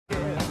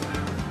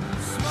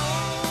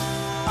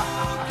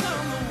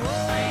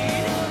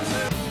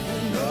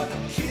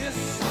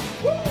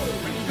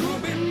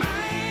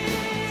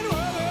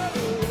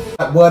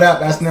up? What up?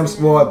 That's them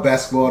Squad,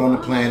 best squad on the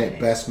planet,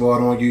 best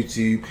squad on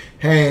YouTube,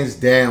 hands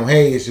down.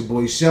 Hey, it's your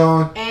boy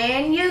Sean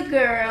and your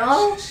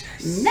girl.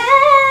 Come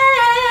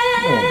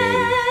on, baby.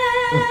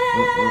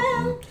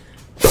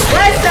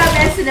 What's up,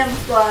 S&M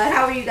Squad?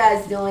 How are you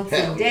guys doing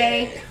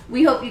today?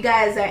 We hope you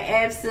guys are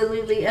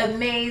absolutely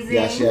amazing.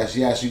 Yes,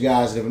 you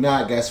guys. If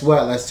not, guess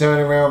what? Let's turn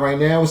around right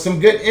now with some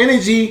good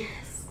energy,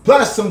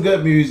 plus some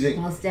good music.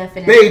 Most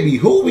definitely. Baby,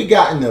 who we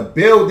got in the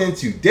building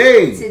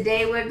today?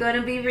 Today we're going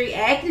to be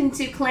reacting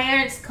to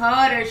Clarence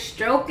Carter,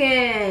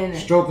 Strokin.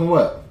 Stroking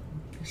what?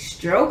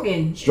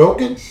 Stroking.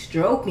 Stroking?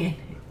 Stroking.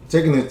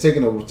 Taking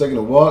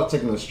a walk,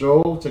 taking a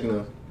stroll,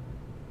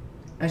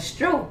 a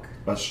stroke.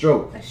 A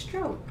stroke. A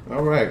stroke.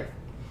 All right.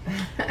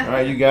 All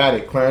right, you got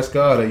it. Clarence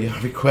Carter, y'all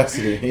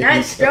requested it.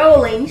 Not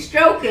strolling,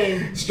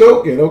 stroking.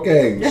 Stroking,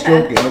 okay.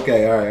 Stroking,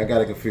 okay. All right, I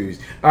got it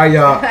confused. All right,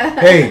 y'all.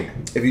 Hey,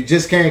 if you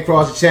just came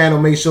across the channel,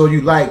 make sure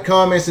you like,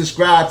 comment,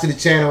 subscribe to the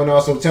channel, and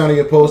also turn on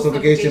your post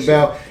notification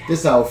bell. This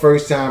is our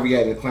first time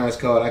reacting to Clarence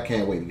Carter. I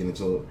can't wait to get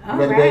into it. All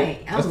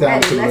right. I'm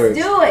ready. Let's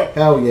do it.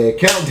 Hell yeah.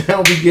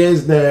 Countdown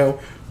begins now.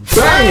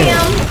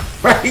 Bam!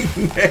 Right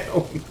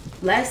now.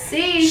 Let's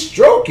see.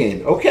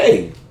 Stroking.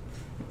 Okay.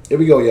 Here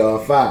we go, y'all.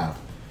 5,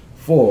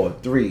 4,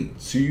 3,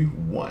 2,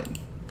 1.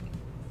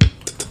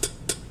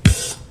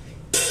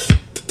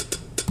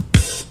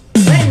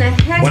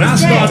 When I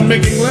start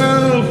making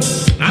love,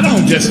 I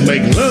don't just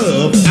make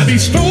love, I be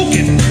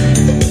stroking.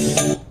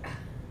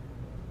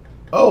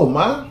 Oh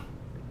my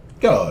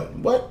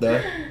God. What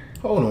the?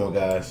 Hold on,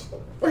 guys.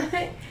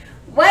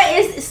 What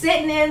is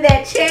sitting in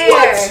that chair?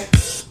 What?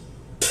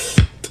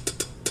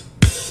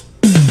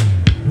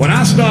 When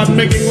I start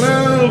making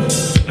love,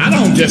 I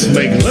don't just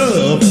make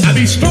love, I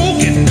be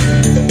stroking.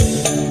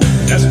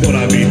 That's what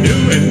I be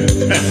doing.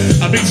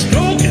 I be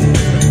stroking.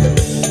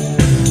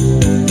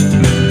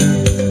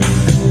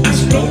 I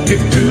stroke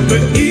it to the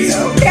east,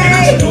 and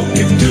I stroke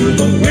it to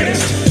the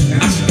west.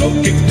 I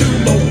stroke it to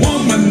the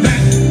woman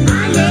that I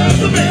love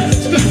the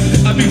best.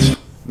 I be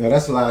now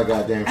that's a lot of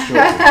goddamn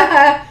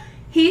stroking.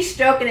 He's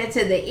stroking it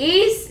to the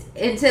east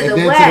and to the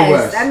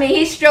west. I mean,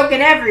 he's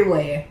stroking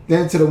everywhere.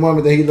 Then to the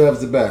woman that he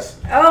loves the best.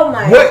 Oh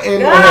my what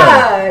in God! The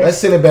hell? Let's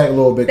sit it back a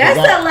little bit. That's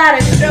a lot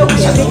of stroking.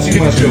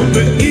 I stroke it to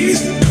the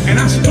east, and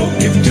I stroke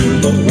it to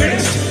the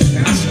west.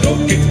 I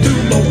stroke it to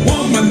the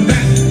woman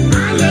that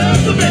I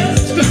love the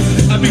best.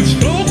 I be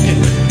stroking.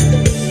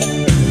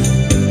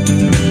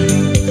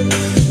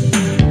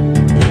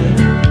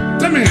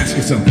 Let me ask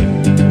you something.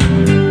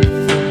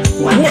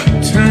 What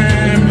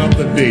time of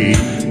the day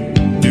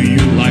do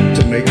you like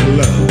to make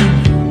love?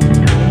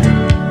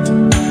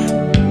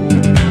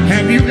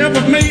 Have you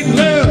ever made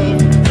love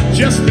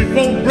just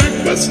before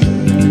breakfast?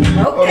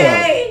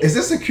 Okay. Is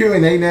this a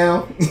Q&A now?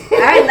 All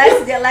right,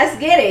 let's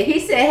get it. He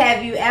said,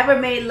 "Have you ever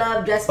made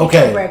love just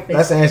before breakfast?"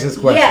 Let's answer this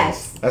question.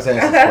 Yes. Let's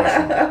answer this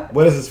question.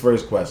 What is his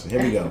first question?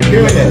 Here we go.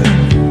 Q&A.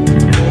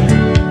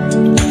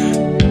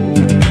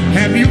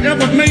 Have you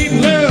ever made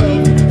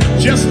love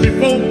just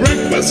before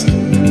breakfast?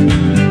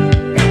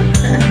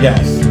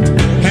 Yes.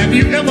 Have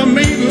you ever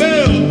made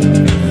love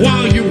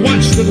while you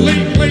watch the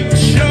Late Late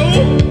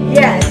Show?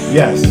 Yes.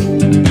 Yes.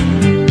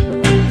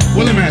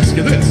 Well, let me ask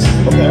you this.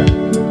 Okay.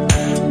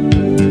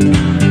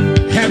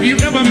 Have you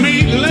ever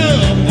made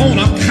love on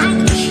a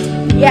couch?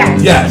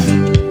 Yes. Yes.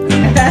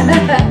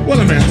 Well,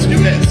 let me ask you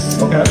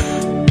this. Okay.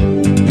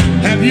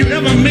 Have you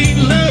ever made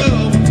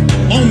love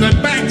on the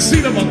back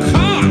seat of a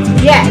car?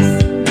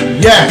 Yes.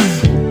 Yes.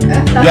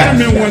 I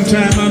remember one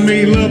time I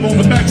made love on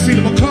the back seat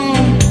of a car,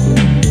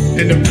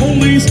 and the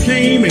police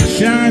came and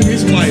shined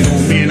his light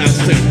on me, and I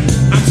said,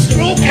 "I'm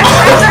stroking."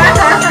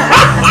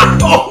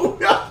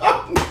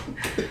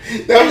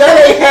 Now that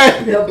ain't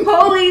happening. The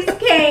police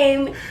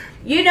came.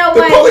 You know The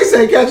what? police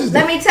ain't catching.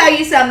 Let me tell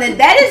you something.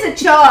 That is a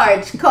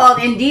charge called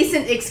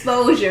indecent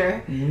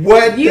exposure.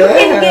 What You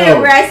can get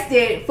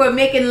arrested for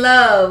making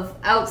love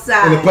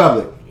outside. in the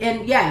public.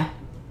 And yeah,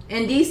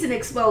 indecent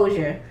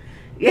exposure.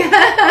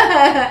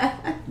 Yeah.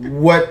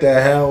 What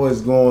the hell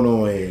is going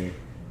on here?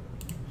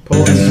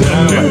 That's what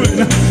I'm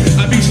doing.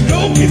 I be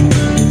stroking.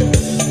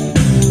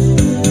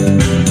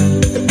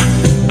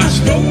 I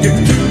stroke it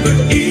to the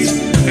east,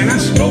 and I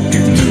stroke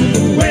it to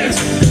the west,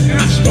 and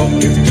I stroke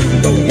it to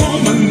the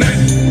woman that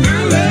I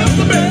love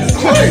the best.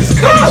 Clarence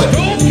Carter. I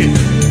stroke it.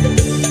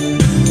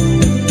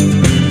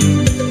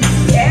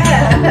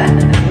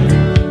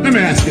 Yeah. Let me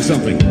ask you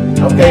something.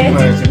 Okay,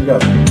 Clarence, here we go.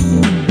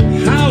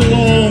 How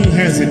long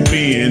has it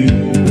been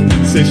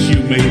since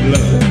you made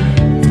love?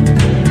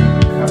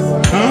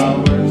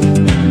 Huh?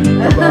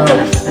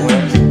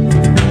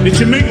 Did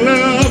you make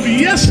love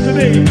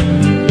yesterday?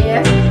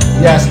 Yeah.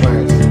 Yes,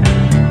 Clarence.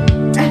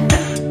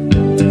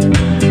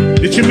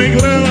 Did you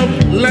make love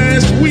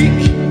last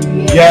week?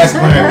 Yes,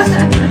 Clarence.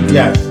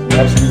 Yes,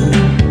 absolutely.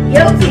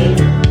 Guilty.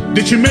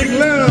 Did you make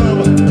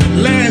love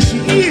last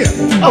year?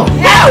 Oh,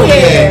 hell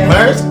yeah,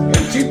 Clarence.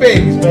 Got 2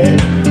 babies, man.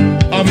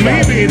 Or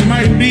maybe it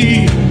might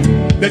be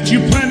that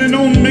you're planning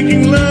on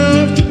making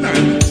love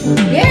tonight.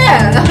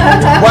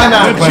 Yeah. Why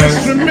not, But Clarence?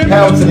 just remember,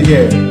 Hell to the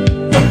yeah.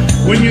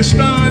 when you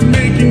start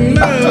making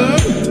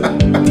love,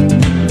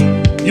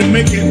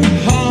 make it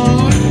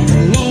hard,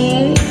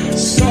 long,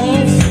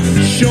 soft,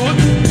 short,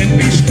 and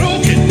be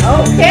stroking.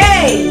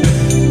 Okay.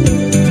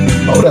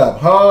 Hold up.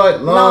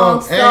 Hard, long,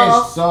 and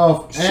soft,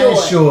 soft, and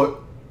short.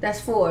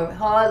 That's 4.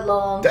 Hard,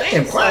 long,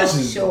 damn, Clarence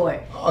soft, is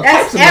short. all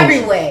That's types of every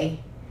motion. way.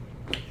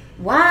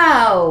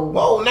 Wow.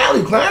 Whoa, now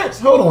Clarence.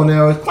 Hold on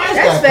now. Clarence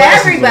That's got for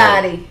glasses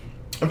everybody. on.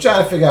 I'm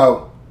trying to figure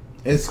out.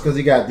 It's because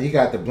he got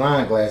the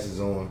blind glasses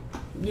on.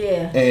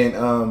 Yeah. And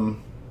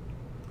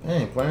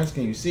man, Clarence,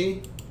 can you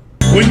see?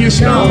 When you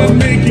start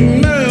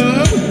making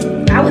love,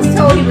 I was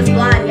told he was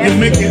blind you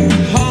make yesterday. it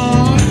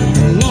hard,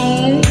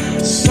 long,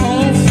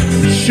 soft,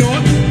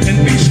 short,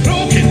 and be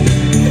stroking.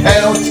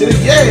 Hell to the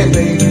yeah,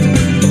 baby.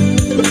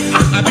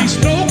 I be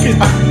stroking.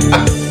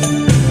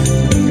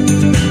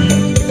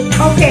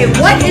 Okay,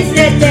 what is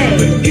that thing?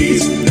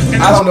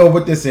 And I don't know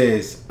what this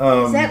is. Is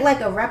that like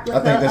a I think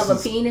replica this of a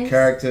is penis?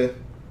 character.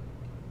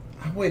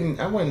 I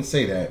wouldn't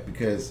say that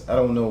because I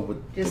don't know what.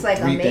 Just like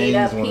a three made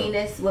up things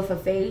penis with a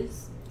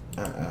face?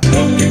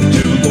 stroking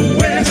to the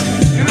west,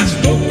 and I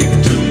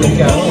stroking to the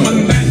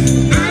woman that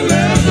I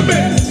love the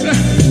best.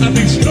 I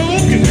be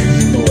stroking.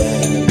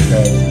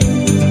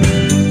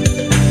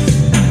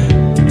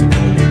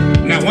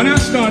 Now when I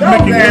start Go,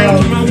 making love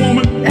girl. to my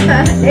woman,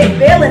 They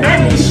feeling I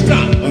that. don't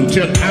stop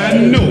until I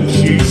know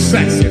she's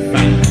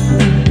satisfied.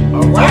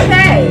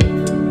 Okay.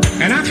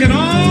 And I can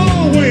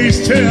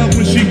always tell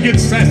when she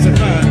gets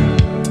satisfied.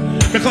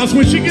 Because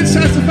when she gets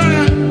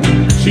satisfied,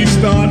 she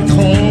starts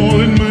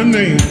calling my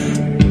name.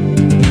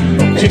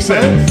 She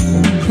said,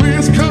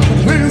 Clarence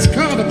Carter, Clarence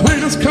Carter,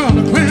 Clarence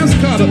Carter, Clarence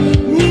Carter.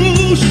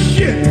 Ooh,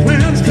 shit,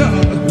 Clarence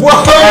Carter.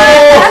 Whoa!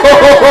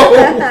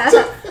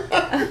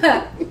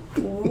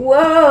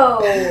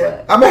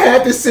 Whoa. I'm gonna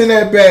have to send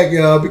that back,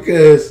 y'all,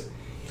 because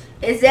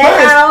Is that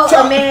Clarence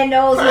how a man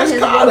knows when Clarence his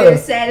Carter. woman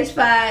is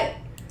satisfied?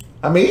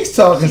 I mean he's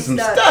talking She some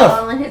starts stuff.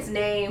 calling his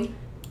name.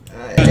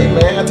 Hey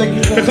man, I think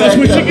he's gonna Because back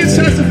when it she up. gets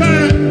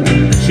satisfied,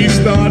 she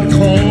started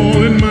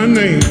calling my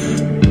name.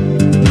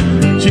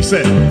 She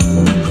said,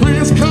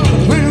 Clarence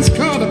Carter, Clarence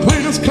Carter,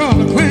 Clarence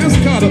Carter, Clarence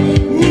Carter.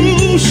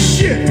 Ooh,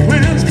 shit,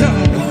 Clarence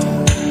Carter.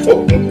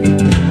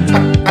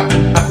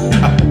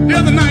 The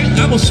other night,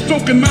 I was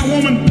stroking my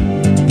woman,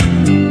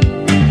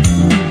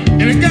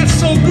 and it got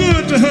so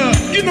good to her.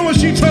 You know what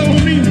she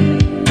told me?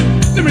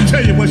 Let me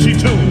tell you what she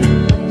told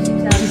me.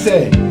 She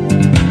said,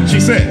 She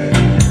said,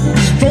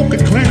 stroke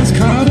it, Clarence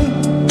Carter,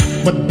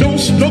 but don't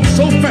stroke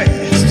so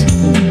fast.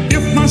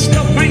 If my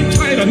stuff ain't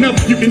tight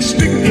enough, you can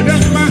stick it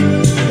up my,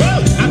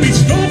 I be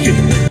stroking.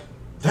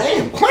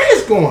 damn,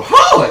 Clarence going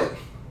hard.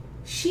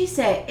 She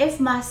said, if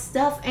my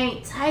stuff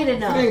ain't tight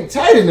enough, It ain't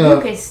tight you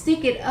enough. can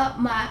stick it up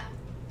my...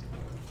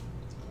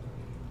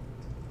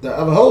 The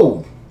other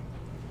hole.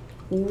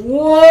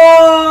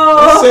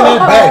 Whoa! Send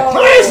that back.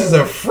 Clarence is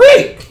a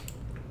freak.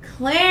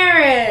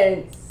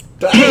 Clarence!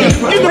 Damn, You know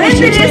Clarence. what When she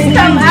did told this me?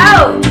 come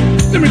out?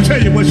 Let me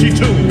tell you what she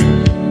told me.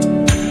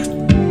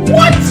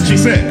 What? She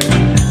said,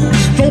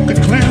 stroke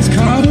it, Clarence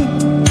Carter,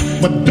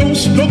 but don't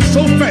stroke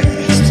so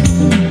fast.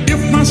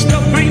 If my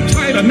stuff ain't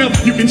tight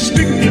enough, you can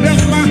stick it up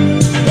my,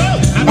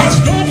 I be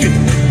stroking.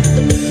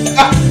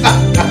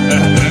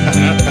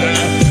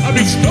 I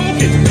be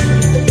stroking.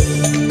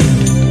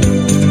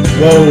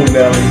 Whoa,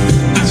 Nelly.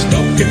 I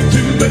stroke it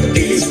to the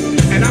east,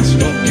 and I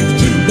stroke it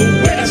to the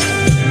west.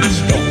 I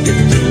stroke it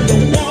to the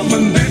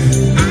woman that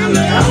I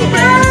love the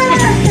best.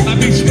 I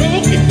be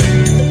stroking.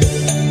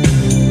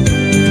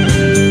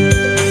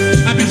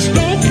 I be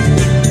stroking.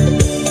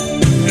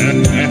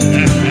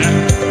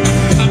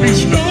 I be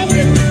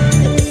stroking.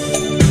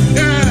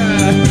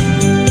 Yeah.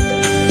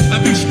 I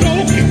be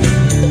stroking.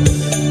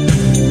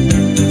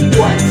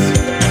 What?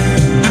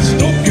 I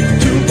stroke it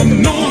to the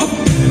north.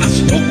 I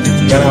stroke it to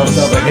Got the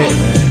ourselves a hit, south.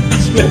 man. I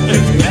stroke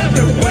it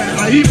everywhere.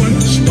 I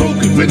even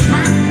stroke it with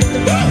my,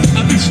 I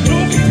be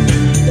stroking.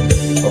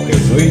 Okay,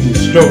 so he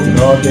just stroking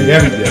all day,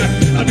 every day.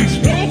 I be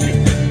stroking.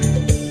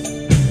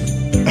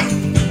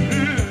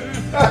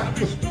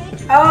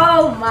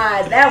 Oh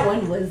my, that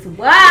one was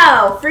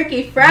wow.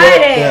 Freaky What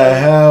Friday. the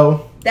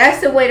hell? That's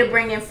the way to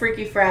bring in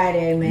Freaky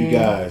Friday, man. You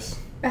guys.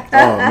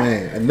 Oh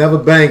man, another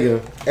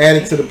banger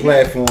added to the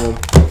platform.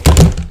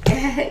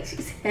 She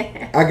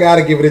said- I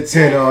gotta give it a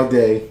 10 all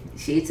day.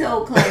 She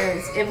told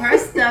Clarence, if her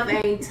stuff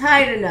ain't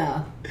tight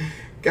enough,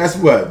 Guess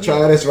what?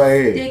 Try this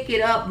right here. stick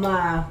it up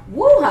my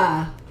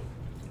woo-ha.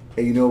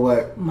 And you know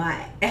what?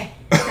 My.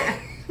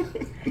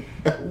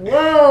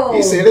 Whoa.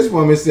 He said this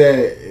woman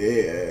said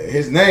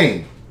his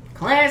name.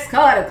 Clarence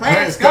Carter,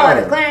 Clarence Clarence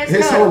Carter, Carter. Clarence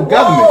His Carter. whole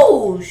government.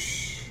 Whoa.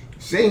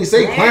 She ain't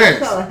say Clarence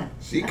Clarence. Carter.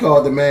 She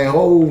called the man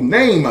whole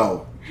name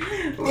out.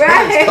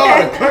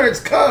 Right. Clarence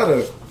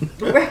Carter.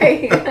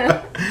 Right.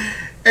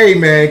 Hey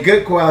man,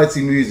 good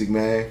quality music,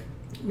 man.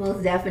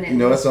 Most definitely. You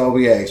know, that's all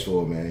we ask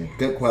for, man.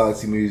 Good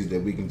quality music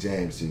that we can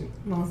jam to.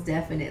 Most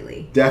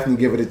definitely. Definitely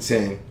give it a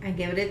 10. I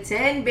give it a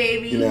 10,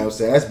 baby. You know what I'm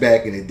saying? That's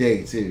back in the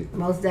day, too.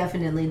 Most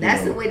definitely.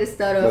 That's know, the way to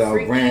start What off our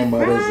Freaky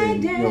grandmothers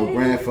Friday. and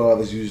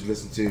grandfathers used to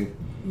listen to.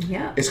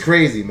 Yeah. It's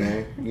crazy,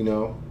 man. You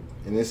know,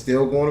 and it's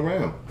still going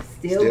around.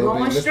 Still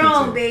going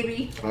strong,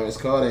 baby. Clarence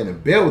Carter in the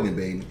building,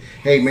 baby.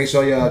 Hey, make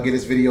sure y'all get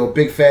this video a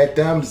big fat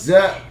thumbs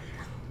up.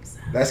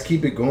 Let's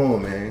keep it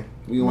going, man.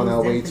 We on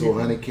our way to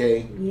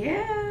 100K.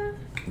 Yeah.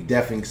 We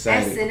definitely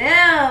excited.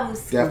 S&M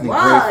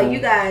squad. You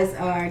guys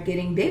are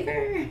getting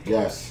bigger.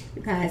 Yes.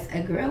 You guys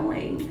are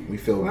growing. We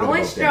feel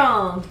growing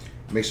strong.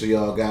 That. Make sure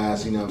y'all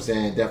guys, you know what I'm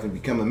saying, definitely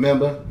become a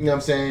member. You know what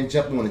I'm saying?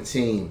 Jump on the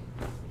team.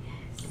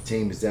 The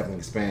team is definitely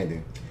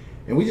expanding.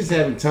 And we just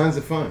having tons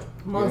of fun.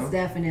 Most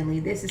definitely.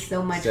 This is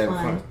so much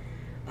fun.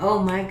 Oh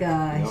my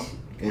gosh.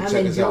 You know? I'm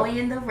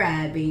enjoying the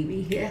ride,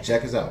 baby. Yeah.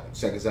 Check us out.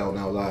 Check us out on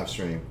our live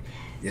stream.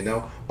 You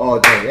know? All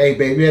day. Hey,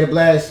 baby, you had a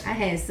blast? I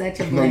had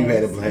such a blast. No, you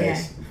had a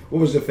blast. Yeah.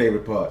 What was your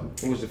favorite part?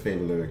 What was your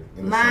favorite lyric?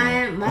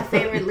 My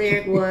favorite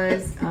lyric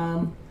was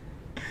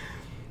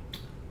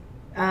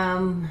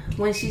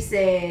when she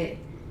said,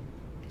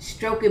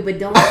 "Stroke it, but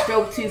don't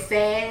stroke too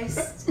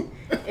fast.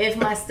 If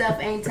my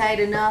stuff ain't tight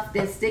enough,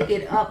 then stick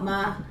it up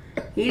my."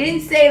 He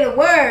didn't say the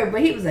word,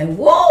 but he was like,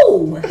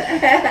 "Whoa!"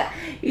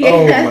 Yeah.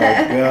 Oh my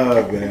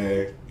God,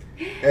 man!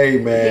 Hey,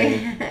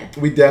 man,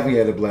 we definitely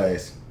had a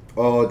blast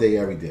all day,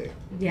 every day.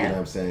 Yep. You know what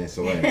I'm saying?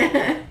 So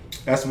hey,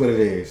 that's what it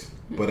is.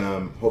 But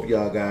hope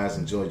y'all guys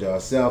enjoyed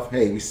yourself.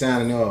 Hey, we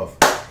signing off.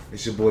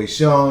 It's your boy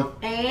Sean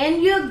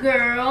and your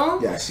girl.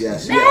 Yes. Hell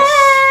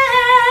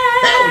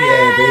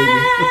yeah, baby!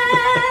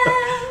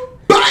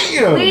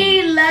 Bam!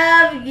 We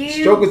love you.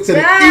 Stroke it to the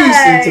east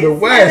and to the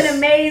west. Have an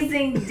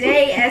amazing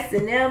day,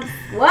 S&M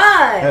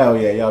squad. Hell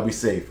yeah, y'all be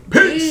safe.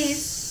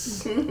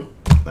 Peace.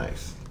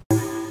 Nice.